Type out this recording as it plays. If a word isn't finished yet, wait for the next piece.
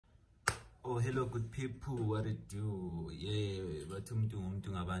Oh, hello, good people. What it do? Yeah, but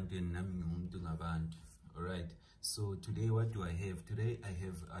all right. So today, what do I have? Today, I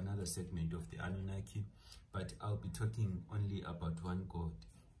have another segment of the Anunnaki, but I'll be talking only about one god.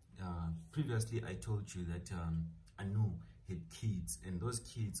 Previously, I told you that Anu had kids, and those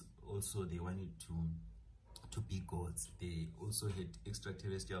kids also they wanted to be gods. They also had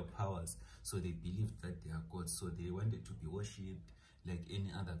extraterrestrial powers, so they believed that they are gods. So they wanted to be worshipped like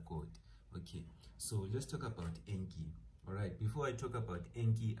any other god. Okay, so let's talk about ENKI. All right, before I talk about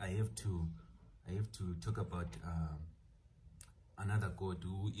ENKI, I have to talk about another god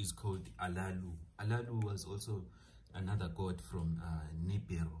who is called Alalu. Alalu was also another god from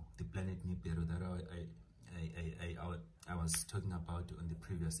Nibiru, the planet Nibiru that I was talking about on the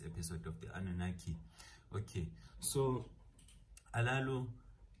previous episode of the Anunnaki. Okay, so Alalu,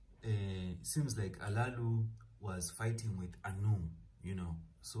 seems like Alalu was fighting with Anu, you know.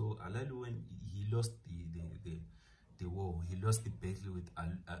 So Alalu, when he lost the war, he lost the battle with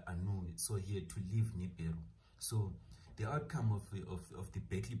Anu, so he had to leave Nibiru. So the outcome of the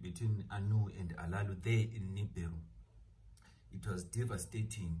battle between Anu and Alalu there in Nibiru, it was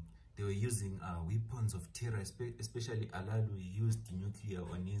devastating. They were using weapons of terror, especially Alalu used nuclear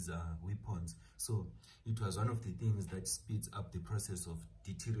on his weapons. So it was one of the things that speeds up the process of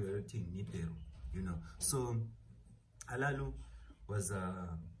deteriorating Nibiru, you know. So Alalu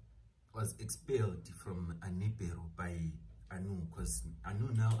was expelled from Nibiru by Anu, because Anu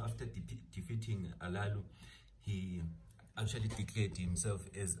now, after defeating Alalu, he actually declared himself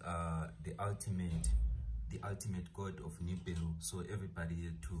as the ultimate god of Nibiru. So everybody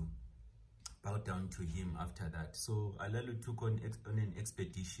had to bow down to him after that. So Alalu took on an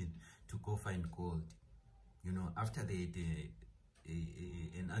expedition to go find gold. You know, after they had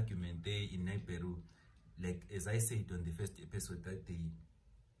an argument there in Nibiru, like as I said on the first episode, that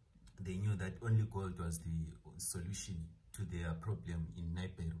they knew that only gold was the solution to their problem in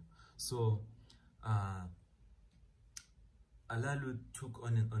Nibiru. So Alalu took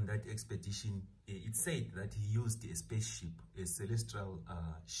on that expedition. It said that he used a spaceship, a celestial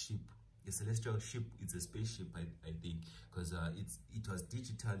ship. A celestial ship is a spaceship, I think, because it was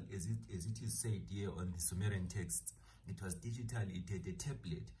digital, as it is said here on the Sumerian texts. It was digital. It had a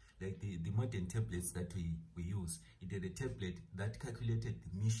tablet, like the modern tablets that we use. It had a tablet that calculated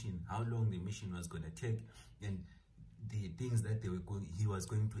the mission, how long the mission was going to take, and the things that he was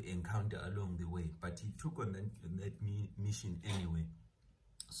going to encounter along the way. But he took on that mission anyway.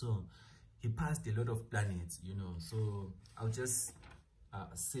 So he passed a lot of planets, you know. So I'll just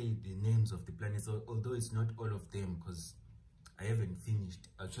say the names of the planets, although it's not all of them, because I haven't finished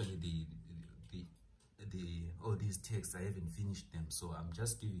actually all these texts. I haven't finished them, so I'm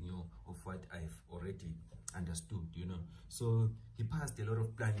just giving you of what I've already understood, you know. So he passed a lot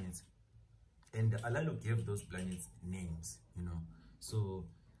of planets, and Alalu gave those planets names, you know. So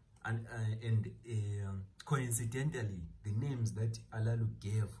and coincidentally, the names that Alalu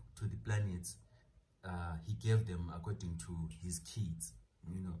gave to the planets, he gave them according to his kids,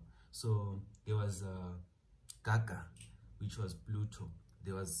 you know. So there was Gaga, which was Pluto.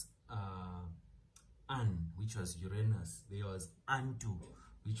 There was An, which was Uranus. There was Antu,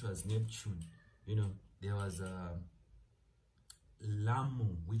 which was Neptune, you know. There was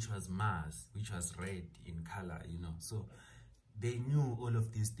Lamu, which was Mars, which was red in color, you know. So they knew all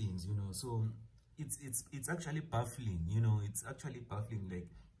of these things, you know. So it's actually baffling, you know. It's actually baffling. Like,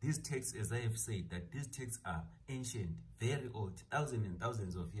 these texts, as I have said, that these texts are ancient, very old, thousands and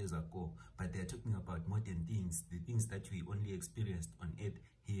thousands of years ago, but they're talking about modern things, the things that we only experienced on Earth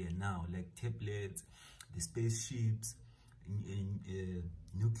here now, like tablets, the spaceships,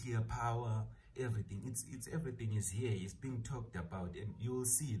 nuclear power, everything. It's everything is here. It's being talked about, and you will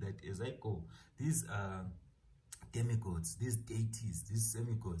see that as I go, these demigods, these deities, these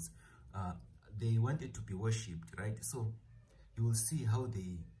semigods, they wanted to be worshipped, right? So you will see how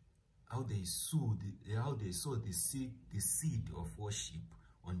they saw the seed of worship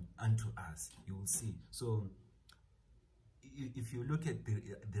unto us. You will see. So if you look at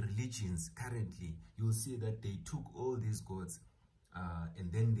the religions currently, you will see that they took all these gods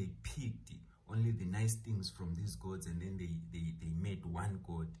and then they picked only the nice things from these gods, and then they made one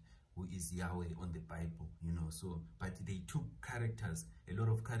god who is Yahweh on the Bible, you know. So but they took characters, a lot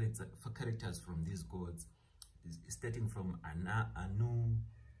of characters from these gods, starting from Anu,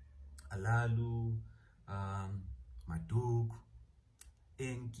 Alalu, Maduk,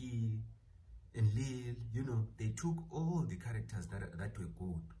 Enki, Enlil, you know. They took all the characters that were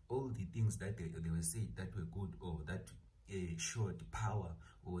good, all the things that they were said that were good, or that showed power,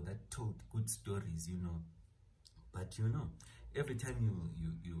 or that told good stories, you know. But you know, every time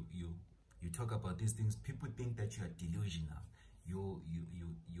you talk about these things, people think that you are delusional. You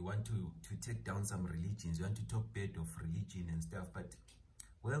want to take down some religions, you want to talk bad of religion and stuff. But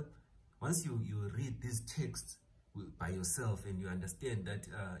well, once you read these texts by yourself and you understand that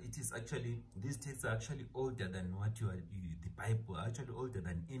it is actually, these texts are actually older than what the Bible, actually older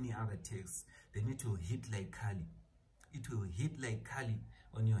than any other text, then it will hit like Kali. It will hit like Kali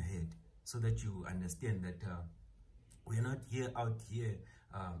on your head, so that you understand that we're not out here.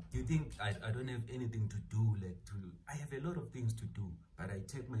 You think I don't have anything to do, I have a lot of things to do, but I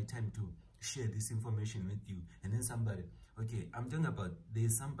take my time to share this information with you. And then somebody, okay, I'm talking about,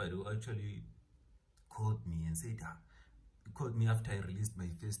 there's somebody who actually called me and said, he called me after I released my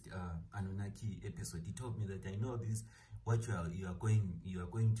first Anunnaki episode. He told me that, I know this, what you are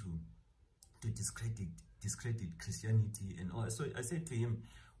going to discredit Christianity and all. So I said to him,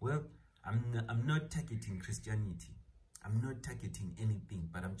 well, I'm not targeting Christianity, I'm not targeting anything,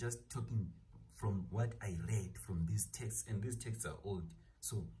 but I'm just talking from what I read from these texts, and these texts are old.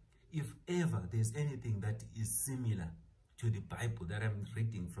 So if ever there's anything that is similar to the Bible that I'm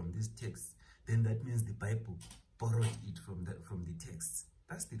reading from these texts, then that means the Bible borrowed it from the texts.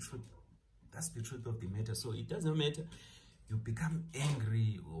 That's the truth. That's the truth of the matter. So it doesn't matter you become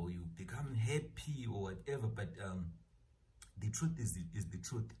angry or you become happy or whatever, but the truth is the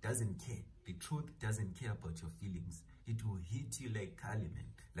truth. It doesn't care. The truth doesn't care about your feelings. It will hit you like Kali, man.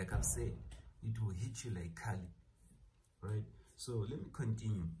 Like I've said, it will hit you like Kali. Right? So let me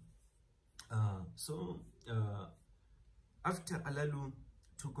continue. After Alalu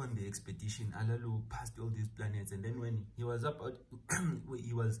took on the expedition, Alalu passed all these planets, and then when he was about,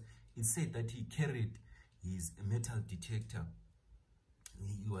 it said that he carried his metal detector.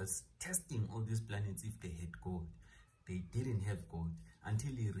 He was testing all these planets if they had gold. They didn't have gold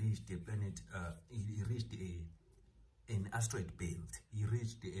until he reached a planet. He reached an asteroid belt. He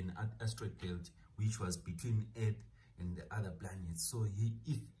reached an asteroid belt which was between Earth and the other planets. So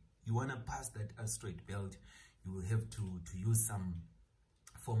if you wanna pass that asteroid belt, you will have to use some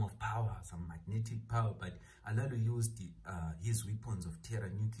form of power, some magnetic power. But Alalu used his weapons of terror,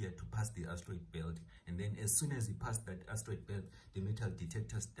 nuclear, to pass the asteroid belt. And then as soon as he passed that asteroid belt, the metal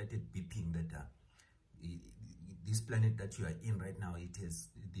detector started beeping that this planet that you are in right now, it is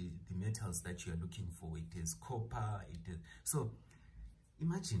the metals that you are looking for. It is copper. It is, so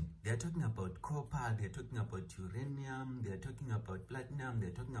imagine, they are talking about copper, they are talking about uranium, they are talking about platinum, they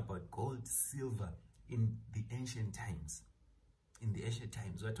are talking about gold, silver in the ancient times. In the ancient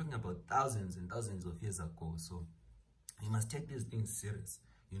times, we're talking about thousands and thousands of years ago. So you must take these things serious.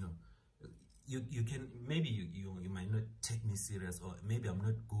 You know, you can, maybe you might not take me serious, or maybe I'm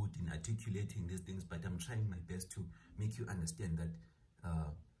not good in articulating these things, but I'm trying my best to make you understand that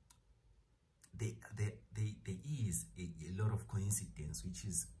there is a lot of coincidence,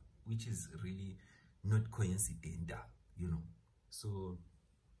 which is really not coincidental, you know. So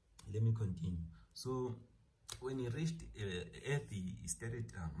let me continue. So when he reached Earth, he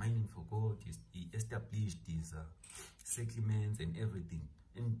started mining for gold. He established his settlements and everything.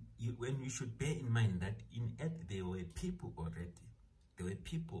 And when you should bear in mind that in Earth there were people already. There were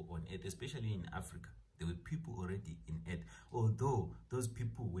people on Earth, especially in Africa. There were people already in Earth, although those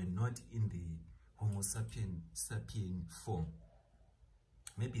people were not in the Homo sapien form.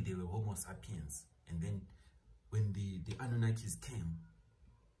 Maybe they were Homo sapiens, and then when the Anunnakis came,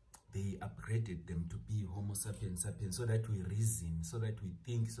 they upgraded them to be Homo sapiens, so that we reason, so that we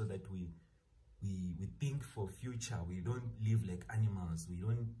think, so that we think for future. We don't live like animals. We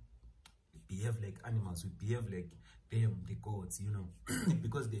don't behave like animals. We behave like them, the gods, you know,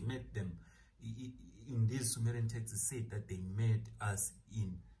 because they made them. In these Sumerian texts, it said that they made us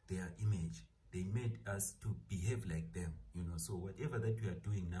in their image. They made us to behave like them, you know. So whatever that we are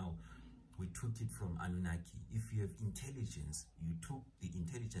doing now, we took it from Anunnaki. If you have intelligence, you took the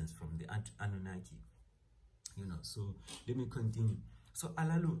intelligence from the Anunnaki, you know. So let me continue. So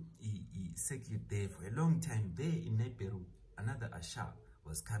Alalu, he settled there for a long time. There in Peru, another Asha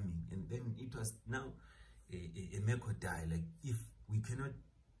was coming, and then it was now a Meko die. Like, if we cannot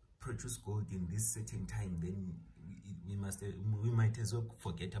produce gold in this certain time, then we might as well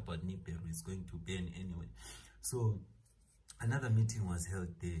forget about Peru. It's going to burn anyway. So another meeting was held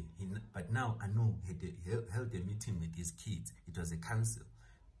there, but now Anu had held a meeting with his kids. It was a council.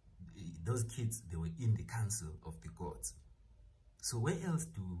 Those kids, they were in the council of the gods. So where else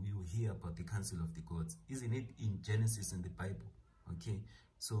do you hear about the council of the gods? Isn't it in Genesis in the Bible? Okay,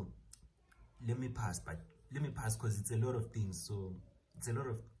 so let me pass because it's a lot of things. So it's a lot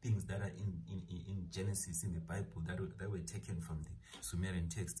of things that are in Genesis in the Bible that were taken from the Sumerian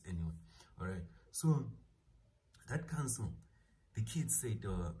text anyway. All right, so that council, the kids said,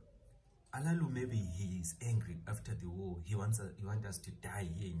 Alalu, maybe he is angry after the war. He wants us to die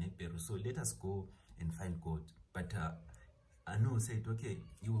here in Peru. So let us go and find God. But Anu said, okay,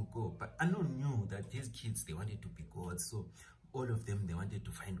 you will go. But Anu knew that these kids, they wanted to be gods. So all of them, they wanted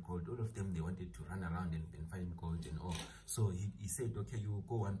to find God. All of them, they wanted to run around and find God and all. So he said, okay, you will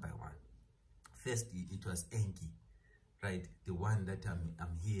go one by one. First, it was ENKI, right? The one that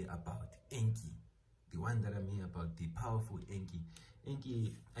I'm here about. ENKI. The one that I'm here about, the powerful ENKI.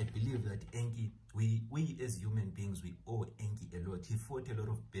 ENKI, I believe that ENKI, we as human beings, we owe ENKI a lot. He fought a lot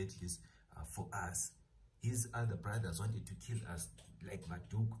of battles for us. His other brothers wanted to kill us, like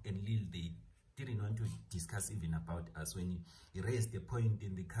Maduk and Lil. They didn't want to discuss even about us. When he raised the point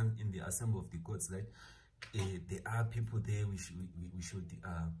in the assembly of the gods that there are people there, we should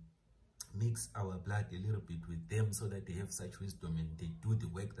mix our blood a little bit with them so that they have such wisdom and they do the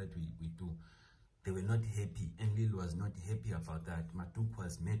work that we do. They were not happy, and Lil was not happy about that. Maduk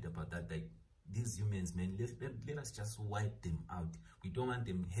was mad about that. Like, these humans, man, let us just wipe them out. We don't want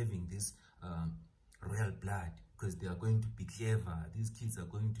them having this royal blood, because they are going to be clever. These kids are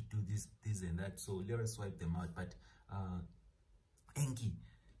going to do this and that. So let us wipe them out. But ENKI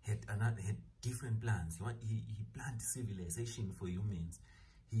had different plans. He planned civilization for humans.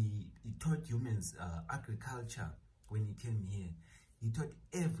 He taught humans agriculture when he came here. He taught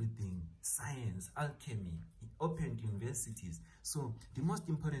everything, science, alchemy. He opened universities. So the most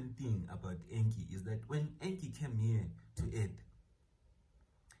important thing about ENKI is that when ENKI came here to Earth,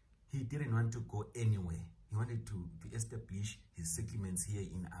 he didn't want to go anywhere. He wanted to establish his settlements here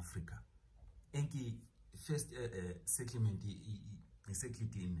in Africa. ENKI first settlement, he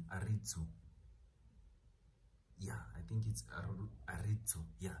settled in Aritso. Yeah, I think it's Aritso.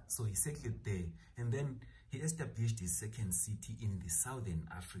 Yeah, so he settled there. And then he established his second city in the southern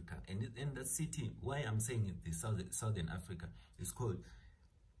Africa. And that city, why I'm saying it, the southern Africa, is called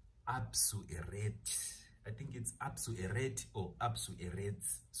Absu Eret. I think it's Absu Eret or Absu Eret.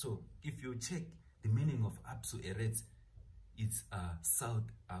 So if you check the meaning of Absu Eret, it's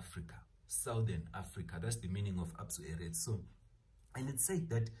South Africa, Southern Africa. That's the meaning of Absu Eret. So, and it said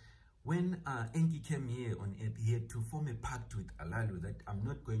that when ENKI came here on Earth, he had to form a pact with Alalu that I'm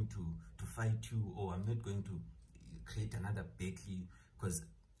not going to fight you, or I'm not going to create another battle, because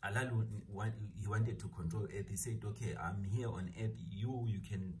Alalu, he wanted to control Earth. He said, okay, I'm here on Earth, you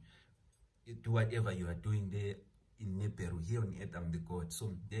can do whatever you are doing there in Neperu. Here on Earth, I'm the God.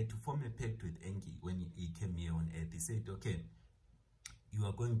 So they had to form a pact with ENKI when he came here on Earth. He said, okay, you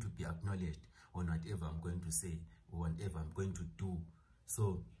are going to be acknowledged on whatever I'm going to say or whatever I'm going to do.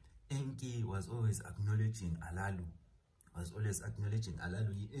 So ENKI was always acknowledging Alalu,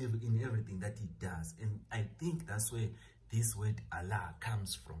 in everything that he does. And I think that's where this word Allah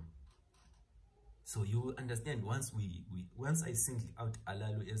comes from. So you will understand once I single out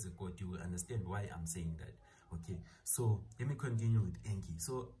Alalu as a god, you will understand why I'm saying that. Okay, so let me continue with ENKI.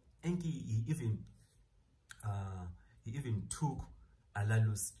 So ENKI, he even took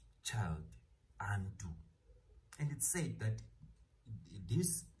Alalu's child, Antu, and it said that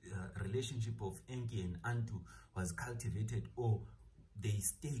this relationship of ENKI and Antu was cultivated, or they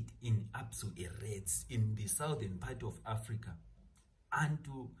stayed in Absu Eret, in the southern part of Africa.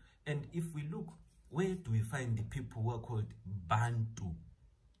 Antu, and if we look, where do we find the people who are called Bantu?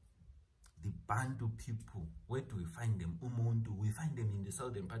 The Bantu people, where do we find them? Umuntu, we find them in the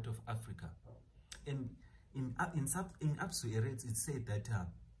southern part of Africa. And in Absu Eret, it said that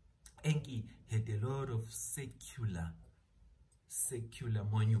ENKI had a lot of secular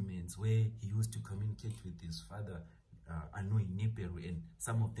monuments where he used to communicate with his father, Anu in Neperu, and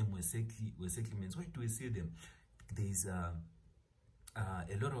some of them were settlements. Where do we see them? There's a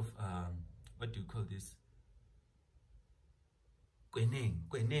lot of what do you call this?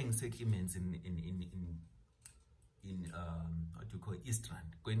 Kweneng settlements in what do you call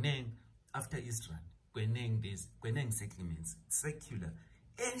Eastrand? Kweneng, after Eastrand, there's Kweneng settlements, secular,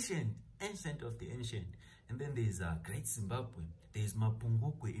 ancient of the ancient. And then there's Great Zimbabwe, there's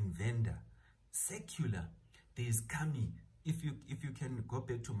Mapungukwe in Venda, secular. There's Kami. If you can go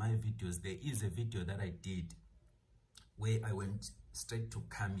back to my videos, there is a video that I did where I went straight to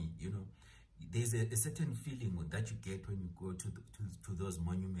Kami. You know, there's a certain feeling that you get when you go to those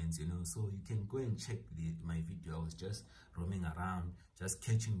monuments, you know. So you can go and check my video. I was just roaming around, just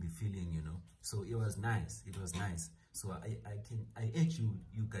catching the feeling, you know. So it was nice. So I urge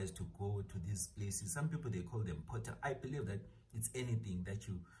you guys to go to these places. Some people, they call them portal. I believe that it's anything that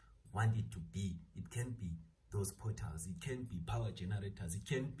you want it to be. It can be those portals, it can be power generators, it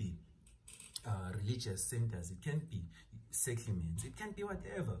can be religious centers, it can be settlements, it can be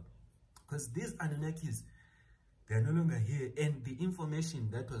whatever. Because these Anunnakis, They are no longer here, and the information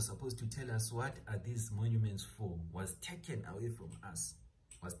that was supposed to tell us what are these monuments for was taken away from us.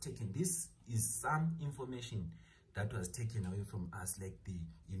 This is some information that was taken away from us, like the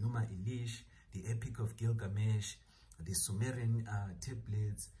Enuma Elish, the Epic of Gilgamesh, the Sumerian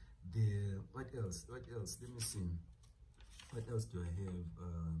tablets, the what else? Let me see. What else do I have?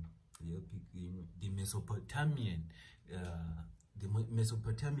 The Epic, the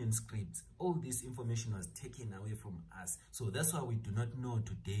Mesopotamian scripts. All this information was taken away from us. So that's why we do not know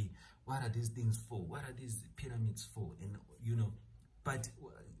today what are these things for, what are these pyramids for, and but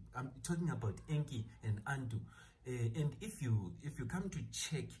I'm talking about Enki and Antu. And if you come to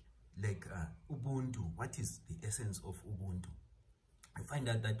check like Ubuntu, what is the essence of Ubuntu? I find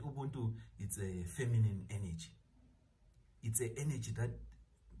out that Ubuntu is a feminine energy. It's an energy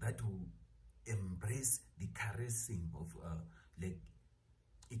that will embrace the caressing of like,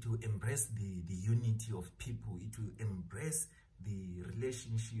 it will embrace the unity of people. It will embrace the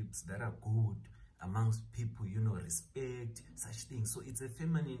relationships that are good amongst people, respect, such things. So it's a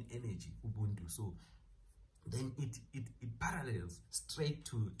feminine energy, Ubuntu. So then it parallels straight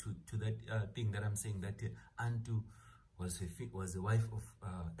to that thing that I'm saying, that Antu was the wife of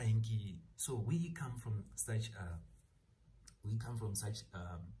Enki. So we come from such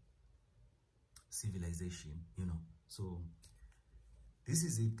civilization, So this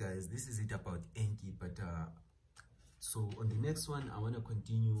is it, guys. This is it about Enki. But so on the next one, I want to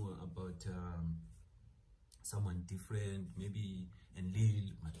continue about someone different, maybe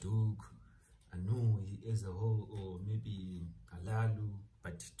Enlil, Maduk, Anu as a whole, or maybe Alalu.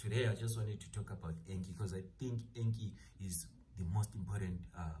 But today I just wanted to talk about Enki, because I think Enki is the most important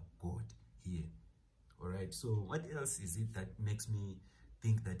god here. All right, so what else is it that makes me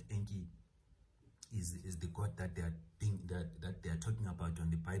think that Enki is the god that they are talking about on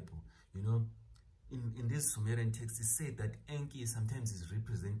the Bible? In this Sumerian text, it said that Enki sometimes is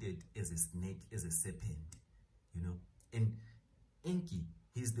represented as a snake, as a serpent, and Enki,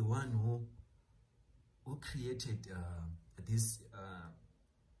 he's the one who created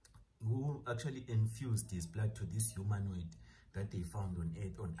who actually infused his blood to this humanoid that they found on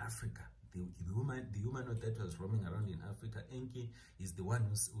Earth, on Africa. The humanoid that was roaming around in Africa. Enki is the one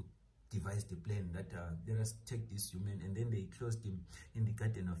who devised the plan that let us take this human, and then they closed him in the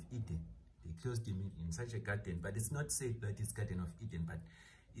Garden of Eden. They closed him in such a garden, but it's not said that it's Garden of Eden, but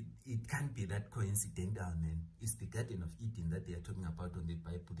it can't be that coincidental, man. It's the Garden of Eden that they are talking about on the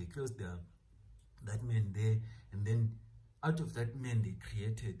Bible. They closed that man there, and then out of that man they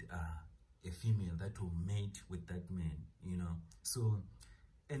created a female that will mate with that man, So,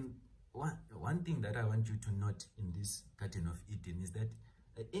 and one thing that I want you to note in this Garden of Eden is that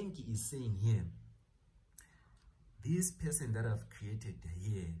Enki is saying here, this person that I've created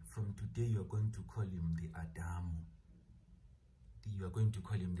here, from today you're going to call him the Adamu. You are going to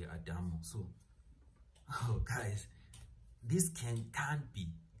call him the Adamu. So, oh guys, this can't be.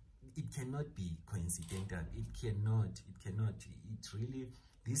 It cannot be coincidental. It cannot. It really,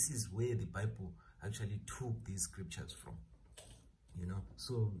 this is where the Bible actually took these scriptures from.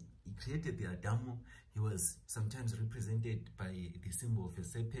 So he created the Adamu. He was sometimes represented by the symbol of a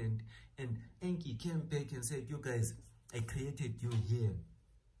serpent. And Enki came back and said, you guys, I created you here.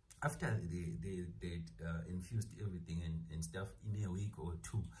 After they infused everything and stuff in a week or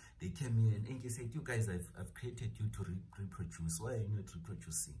two, they came here and Enki said, you guys, I've created you to reproduce. Why are you not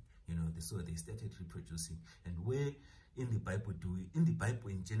reproducing? So they started reproducing. And where in the Bible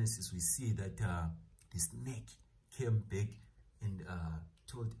in Genesis, we see that the snake came back and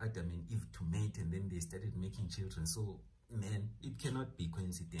told Adam and Eve to mate, and then they started making children. So, man, it cannot be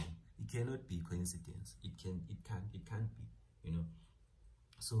coincidence. It cannot be coincidence. It can't be,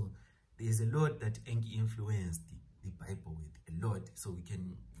 So there's a lot that Enki influenced the Bible with, a lot. So we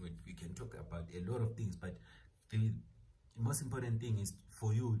can talk about a lot of things, but the most important thing is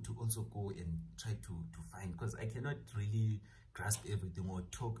for you to also go and try to find, because I cannot really grasp everything or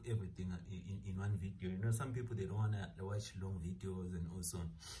talk everything in one video. Some people, they don't want to watch long videos, and also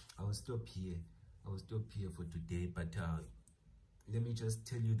I will stop here for today. But let me just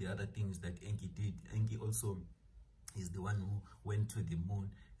tell you the other things that Enki did. Enki also is the one who went to the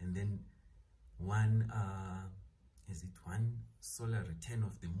moon, and then one solar return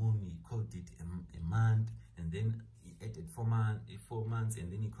of the moon, he called it a month, and then he added 4 months,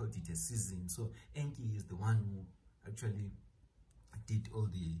 and then he called it a season. So Enki is the one who actually did all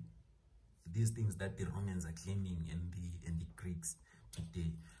these things that the Romans are claiming, and the Greeks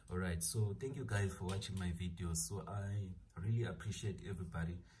today. All right, so thank you guys for watching my videos. So I really appreciate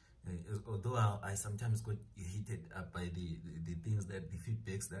everybody. Although I sometimes got heated up by the things, that the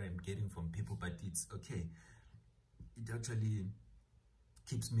feedbacks that I'm getting from people, but it's okay. it actually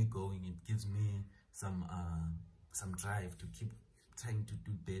keeps me going. It gives me some drive to keep trying to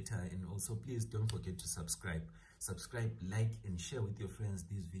do better. And also, please don't forget to subscribe, like, and share with your friends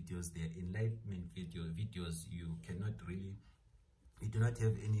these videos. They're enlightenment videos. You do not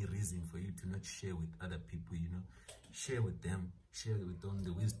have any reason for you to not share with other people. Share with them, share with them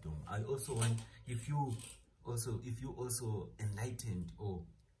the wisdom. I also want, if you also enlightened or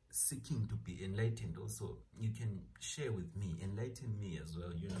seeking to be enlightened, also you can share with me, enlighten me as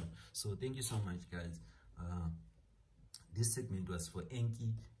well. So thank you so much, guys. This segment was for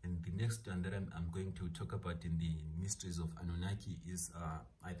ENKI, and the next one that I'm going to talk about in the mysteries of Anunnaki is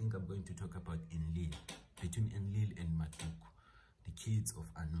I think I'm going to talk about Enlil, between Enlil and Matuku, the kids of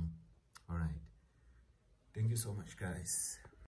Anu. All right, thank you so much, guys.